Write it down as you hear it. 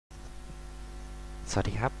สวัส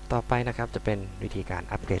ดีครับต่อไปนะครับจะเป็นวิธีการ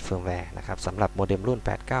อัปเกรดเฟิร์มแวร์นะครับสำหรับโมเด็มรุ่น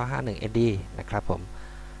 8951ND นะครับผม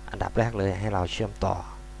อันดับแรกเลยให้เราเชื่อมต่อ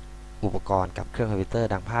อุปกรณ์กับเครื่องคอมพิวเตอร์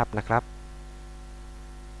ดังภาพนะครับ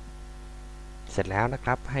เสร็จแล้วนะค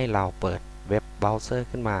รับให้เราเปิดเว็บเบราว์เซอร์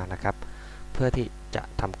ขึ้นมานะครับเพื่อที่จะ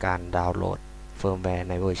ทำการดาวน์โหลดเฟิร์มแวร์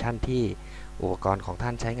ในเวอร์ชันที่อุปกรณ์ของท่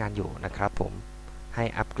านใช้งานอยู่นะครับผมให้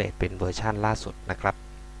อัปเกรดเป็นเวอร์ชันล่าสุดนะครับ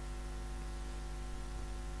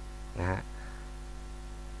นะฮะ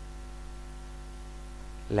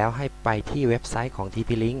แล้วให้ไปที่เว็บไซต์ของ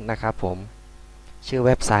TP-Link นะครับผมชื่อเ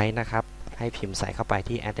ว็บไซต์นะครับให้พิมพ์ใส่เข้าไป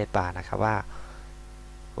ที่ address bar นะครับว่า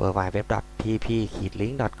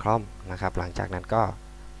www.tp-link.com นะครับหลังจากนั้นก็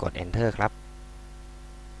กด enter ครับ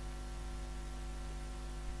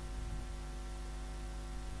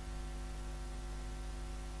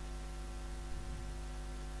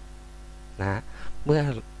นะเ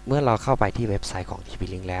มื่อเราเข้าไปที่เว็บไซต์ของ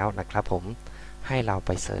TP-Link แล้วนะครับผมให้เราไป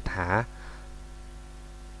เสิร์ชหา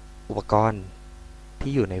อุปกรณ์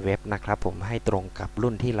ที่อยู่ในเว็บนะครับผมให้ตรงกับ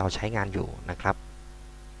รุ่นที่เราใช้งานอยู่นะครับ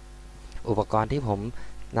อุปกรณ์ที่ผม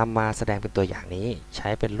นำมาแสดงเป็นตัวอย่างนี้ใช้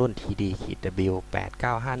เป็นรุ่น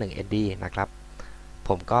TD-W8951ND นะครับผ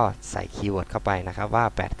มก็ใส่คีย์เวิร์ดเข้าไปนะครับว่า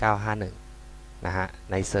8951นะฮะ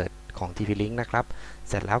ในเสิร์ชของ TP-Link นะครับ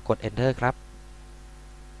เสร็จแล้วกด enter ครับ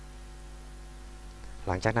ห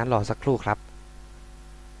ลังจากนั้นรอสักครู่ครับ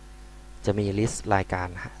จะมีลิสต์รายการ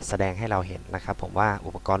แสดงให้เราเห็นนะครับผมว่า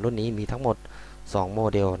อุปกรณ์รุ่นนี้มีทั้งหมด2โม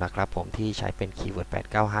เดลนะครับผมที่ใช้เป็นคีย์เวิร์ด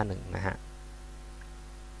8951นะฮะ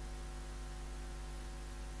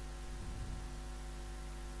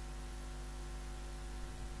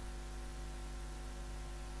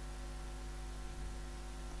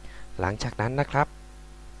หลังจากนั้นนะครับ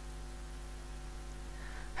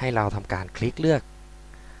ให้เราทำการคลิกเลือก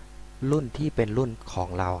รุ่นที่เป็นรุ่นของ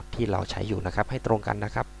เราที่เราใช้อยู่นะครับให้ตรงกันน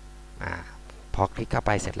ะครับพอคลิกเข้าไ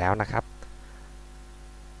ปเสร็จแล้วนะครับ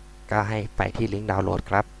ก็ให้ไปที่ลิงก์ดาวน์โหลด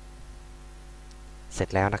ครับเสร็จ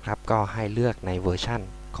แล้วนะครับก็ให้เลือกในเวอร์ชัน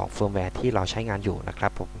ของเฟิร์มแวร์ที่เราใช้งานอยู่นะครั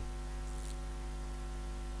บผม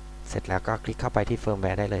เสร็จแล้วก็คลิกเข้าไปที่เฟิร์มแว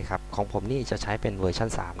ร์ได้เลยครับของผมนี่จะใช้เป็นเวอร์ชัน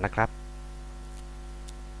3นะครับ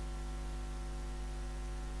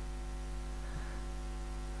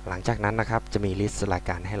หลังจากนั้นนะครับจะมีลิสต์ราย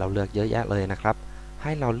การให้เราเลือกเยอะแยะเลยนะครับใ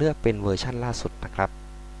ห้เราเลือกเป็นเวอร์ชันล่าสุดนะครับ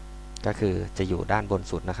ก็คือจะอยู่ด้านบน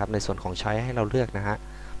สุดนะครับในส่วนของช้อยให้เราเลือกนะฮะ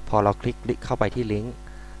พอเราคลิกเข้าไปที่ลิงก์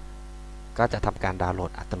ก็จะทำการดาวน์โหล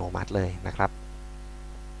ดอัตโนมัติเลยนะครับ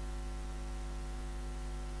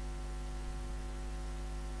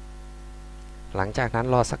หลังจากนั้น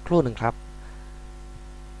รอสักครู่หนึ่งครับ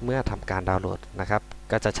เมื่อทำการดาวน์โหลดนะครับ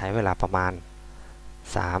ก็จะใช้เวลาประมาณ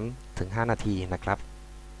 3-5 นาทีนะครับ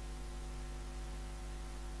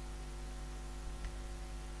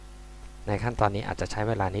ในขั้นตอนนี้อาจจะใช้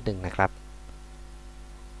เวลานิดนึงนะครับ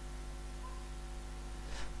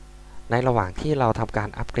ในระหว่างที่เราทำการ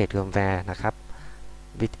อัปเกรดเฟิร์มแวร์นะครับ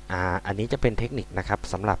อันนี้จะเป็นเทคนิคนะครับ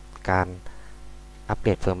สำหรับการอัปเกร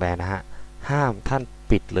ดเฟิร์มแวร์นะฮะห้ามท่าน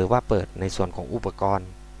ปิดหรือว่าเปิดในส่วนของอุปกรณ์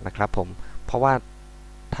นะครับผมเพราะว่า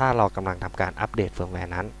ถ้าเรากำลังทำการอัปเดตเฟิร์มแว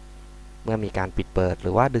ร์นั้นเมื่อมีการปิดเปิดห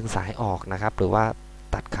รือว่าดึงสายออกนะครับหรือว่า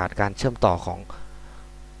ตัดขาดการเชื่อมต่อของ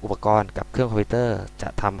อุปกรณ์กับเครื่องคอมพิวเตอร์จะ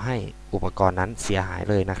ทำให้อุปกรณ์นั้นเสียหาย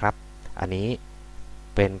เลยนะครับอันนี้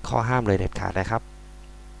เป็นข้อห้ามเลยเด็ดขาดเลยครับ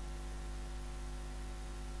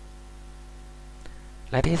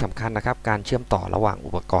และที่สำคัญนะครับการเชื่อมต่อระหว่าง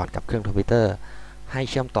อุปกรณ์กับเครื่องคอมพิวเตอร์ให้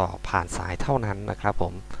เชื่อมต่อผ่านสายเท่านั้นนะครับผ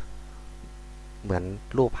มเหมือน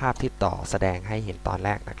รูปภาพที่ต่อแสดงให้เห็นตอนแร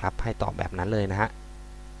กนะครับให้ต่อแบบนั้นเลยนะฮะ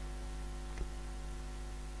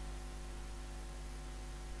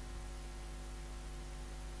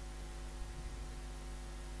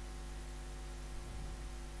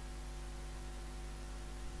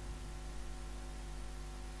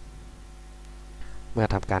เมื่อ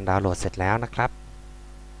ทำการดาวน์โหลดเสร็จแล้วนะครับ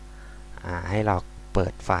ให้เราเปิ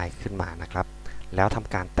ดไฟล์ขึ้นมานะครับแล้วท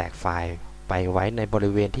ำการแตกไฟล์ไปไว้ในบ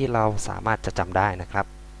ริเวณที่เราสามารถจะจำได้นะครับ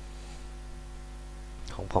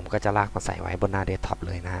ของผมก็จะลากมาใส่ไว้บนหน้าเดสก์ท็อปเ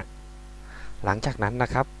ลยนะฮะหลังจากนั้นน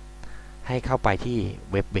ะครับให้เข้าไปที่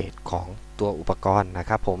เว็บเบสของตัวอุปกรณ์นะ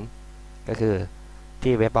ครับผมก็คือ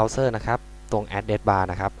ที่เว็บเบราว์เซอร์นะครับตรง address bar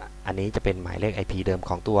นะครับอันนี้จะเป็นหมายเลข IP เดิม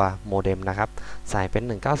ของตัวโมเด็มนะครับใส่เป็น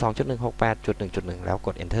 192.168.1.1 แล้วก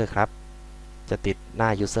ด enter ครับจะติดหน้า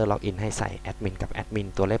user login ให้ใส่แอดมินกับแอดมิน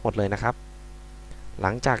ตัวเลขหมดเลยนะครับห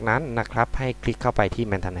ลังจากนั้นนะครับให้คลิกเข้าไปที่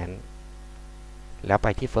maintenance แล้วไป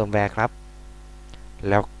ที่ firmware ครับ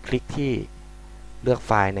แล้วคลิกที่เลือกไ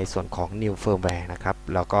ฟล์ในส่วนของ new firmware นะครับ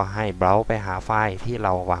แล้วก็ให้เบราว์ไปหาไฟล์ที่เร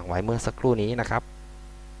าวางไว้เมื่อสักครู่นี้นะครับ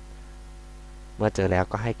เมื่อเจอแล้ว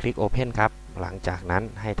ก็ให้คลิก open ครับหลังจากนั้น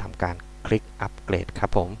ให้ทำการค ลิกอัปเกรดครับ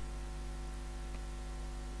ผม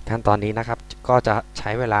ขั้นตอนนี้นะครับก็จะใช้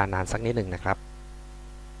เวลานานสักนิดหนึ่งนะครับ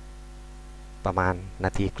ประมาณน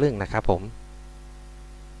าทีครึ่งนะครับผม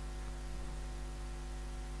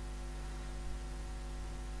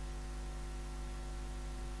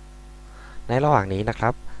ในระหว่างนี้นะครั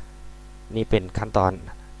บนี่เป็นขั้นตอน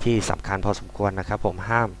ที่สำคัญพอสมควรนะครับผม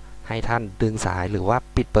ห้ามให้ท่านดึงสายหรือว่า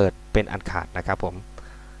ปิดเปิดเป็นอันขาดนะครับผม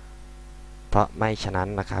เพราะไม่ฉะนั้น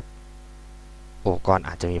นะครับอุปกรณ์อ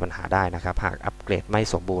าจจะมีปัญหาได้นะครับหากอัปเกรดไม่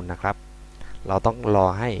สมบูรณ์นะครับเราต้องรอ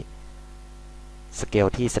ให้สเกล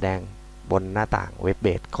ที่แสดงบนหน้าต่างเว็บเบ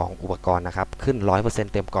สของอุปกรณ์นะครับขึ้น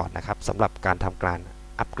 100% เต็มก่อนนะครับสำหรับการทำการ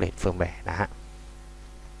อัปเกรดเฟิร์มแวร์นะฮะ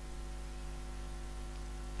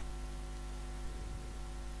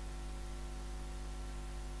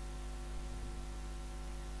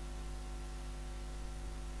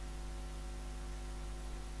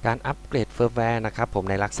การอัปเกรดเฟิร์มแวร์นะครับผม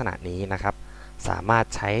ในลักษณะนี้นะครับสามารถ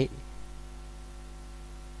ใช้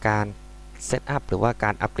การเซตอัพหรือว่ากา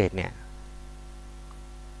รอัปเกรดเนี่ย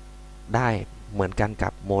ได้เหมือนกันกั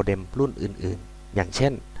บโมเด็มรุ่นอื่นๆอย่างเช่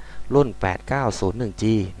นรุ่น 8901G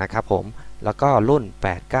นะครับผมแล้วก็รุ่น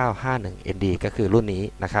 8951ND ก็คือรุ่นนี้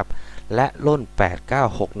นะครับและรุ่น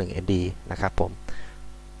 8961ND นะครับผม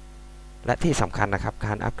และที่สำคัญนะครับก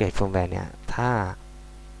ารอัปเกรดเฟิร์มแวร์เนี่ยถ้า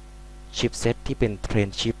ชิปเซตที่เป็นเทรน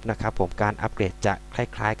ชิปนะครับผมการอัปเกรดจะค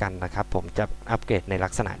ล้ายๆกันนะครับผมจะอัปเกรดในลั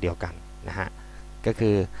กษณะเดียวกันนะฮะก็คื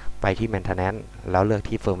อไปที่ Maintenance แล้วเลือก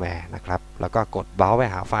ที่ Firmware นะครับแล้วก็กด Browse ไป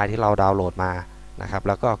หาไฟล์ที่เราดาวน์โหลดมานะครับแ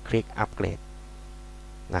ล้วก็คลิกอัปเกรด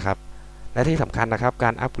นะครับและที่สำคัญนะครับกา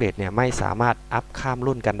รอัปเกรดเนี่ยไม่สามารถอัปข้าม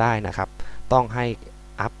รุ่นกันได้นะครับต้องให้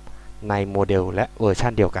อัปในโมเดลและเวอร์ชั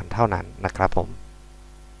นเดียวกันเท่านั้นนะครับผม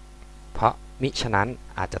เพราะมิฉะนั้น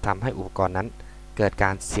อาจจะทำให้อุปกรณ์นั้นเกิดกา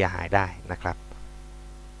รเสียหายได้นะครับ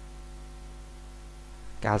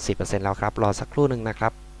 90% แล้วครับรอสักครู่หนึ่งนะครั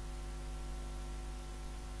บ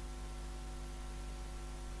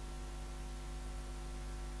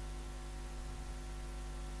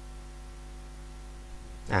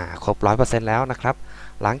ครบ 100% แล้วนะครับ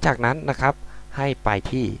หลังจากนั้นนะครับให้ไป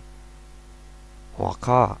ที่หัว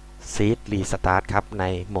ข้อ Seed Restart ครับใน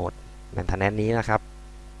โหมด Maintenance นี้นะครับ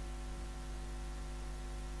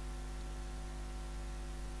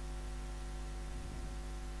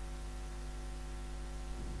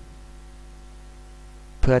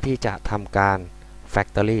เพื่อที่จะทำการ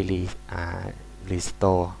Factory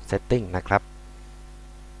Restore Setting นะครับ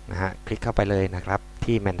คลิกเข้าไปเลยนะครับ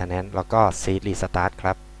ที่ Maintenance แล้วก็ Seed Restart ค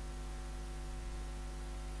รับ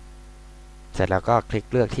เสร็จแล้วก็คลิก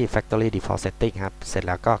เลือกที่ Factory Default Setting ครับเสร็จแ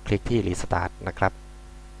ล้วก็คลิกที่ Restart นะครับ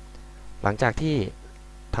หลังจากที่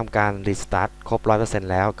ทำการ Restart ครบ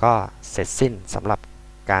 100% แล้วก็เสร็จสิ้นสำหรับ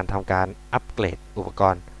การทำการอัปเกรดอุปก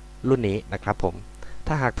รณ์รุ่นนี้นะครับผม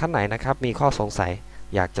ถ้าหากท่านไหนนะครับมีข้อสงสัย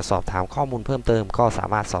อยากจะสอบถามข้อมูลเพิ่มเติมก็สา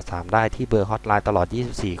มารถสอบถามได้ที่เบอร์ฮอตไลน์ตลอด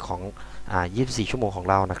 24 ของ24 ชั่วโมงของ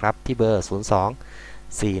เรานะครับที่เบอร์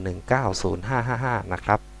 02-419-0555 นะค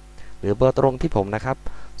รับหรือเบอร์ตรงที่ผมนะครับ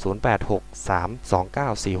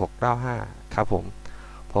 0863294695 ครับผ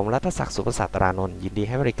มรัตศักดิ์ สุภศัตรานนท์ยินดีใ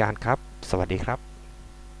ห้บริการครับสวัสดีครับ